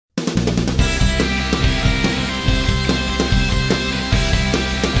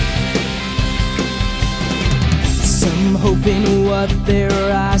open what their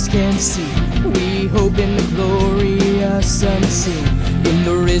eyes can see. We hope in the glorious unseen, in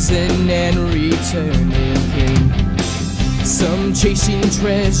the risen and returning King. Some chasing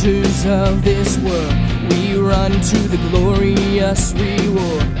treasures of this world, we run to the glorious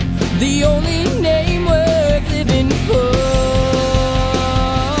reward, the only name worth living for.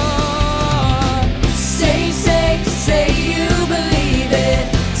 Say you believe it.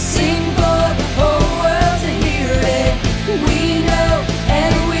 Sing for the whole world to hear it. We know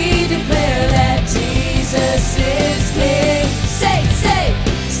and we declare that Jesus is King.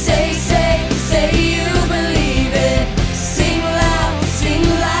 Say you believe it. Sing loud, sing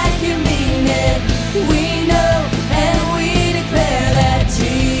like you mean it. We know and we declare that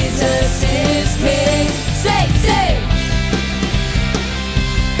Jesus is King. Say.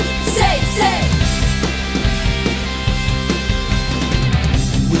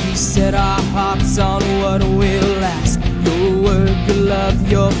 We set our hearts on what will last. Your word, your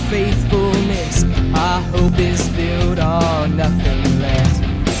love, your faithfulness. Our hope is built on nothing